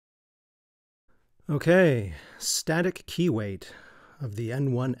Okay, static key weight of the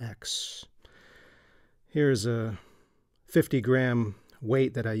N1X. Here's a 50-gram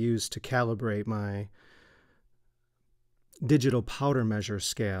weight that I use to calibrate my digital powder measure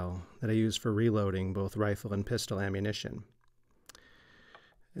scale that I use for reloading both rifle and pistol ammunition.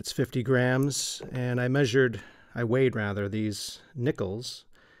 It's 50 grams, and I weighed these nickels,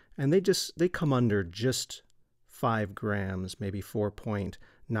 and they come under just 5 grams, maybe 4.95,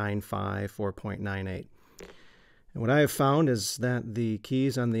 4.98. And what I have found is that the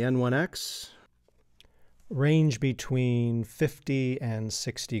keys on the N1X range between 50 and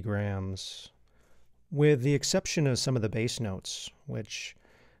 60 grams, with the exception of some of the bass notes, which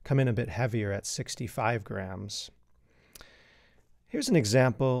come in a bit heavier at 65 grams. Here's an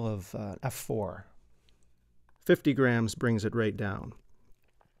example of F4. 50 grams brings it right down.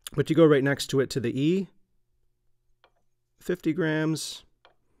 But you go right next to it to the E, 50 grams,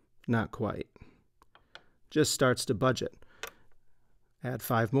 not quite. Just starts to budge it. Add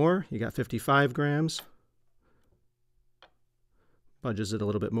 5 more, you got 55 grams. Budges it a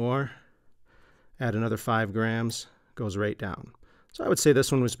little bit more. Add another 5 grams, goes right down. So I would say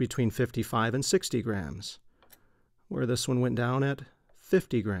this one was between 55 and 60 grams, where this one went down at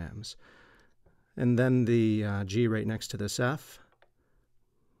 50 grams. And then the G right next to this F,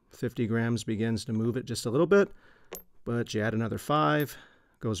 50 grams begins to move it just a little bit, but you add another 5,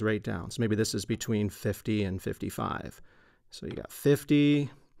 goes right down. So maybe this is between 50 and 55. So you got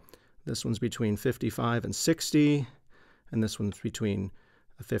 50, this one's between 55 and 60, and this one's between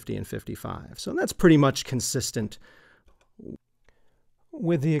 50 and 55. So that's pretty much consistent,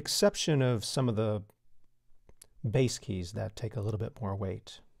 with the exception of some of the bass keys that take a little bit more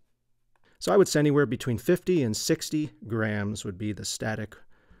weight. So I would say anywhere between 50 and 60 grams would be the static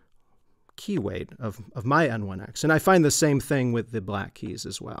key weight of my N1X. And I find the same thing with the black keys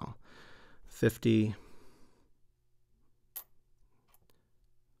as well. 50,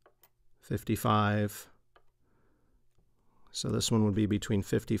 55. So this one would be between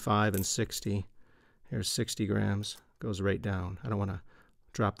 55 and 60. Here's 60 grams, goes right down. I don't want to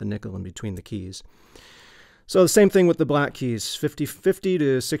drop the nickel in between the keys. So the same thing with the black keys, 50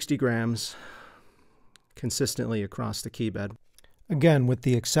 to 60 grams consistently across the key bed. Again, with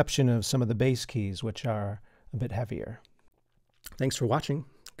the exception of some of the bass keys, which are a bit heavier. Thanks for watching.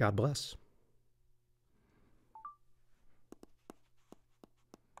 God bless.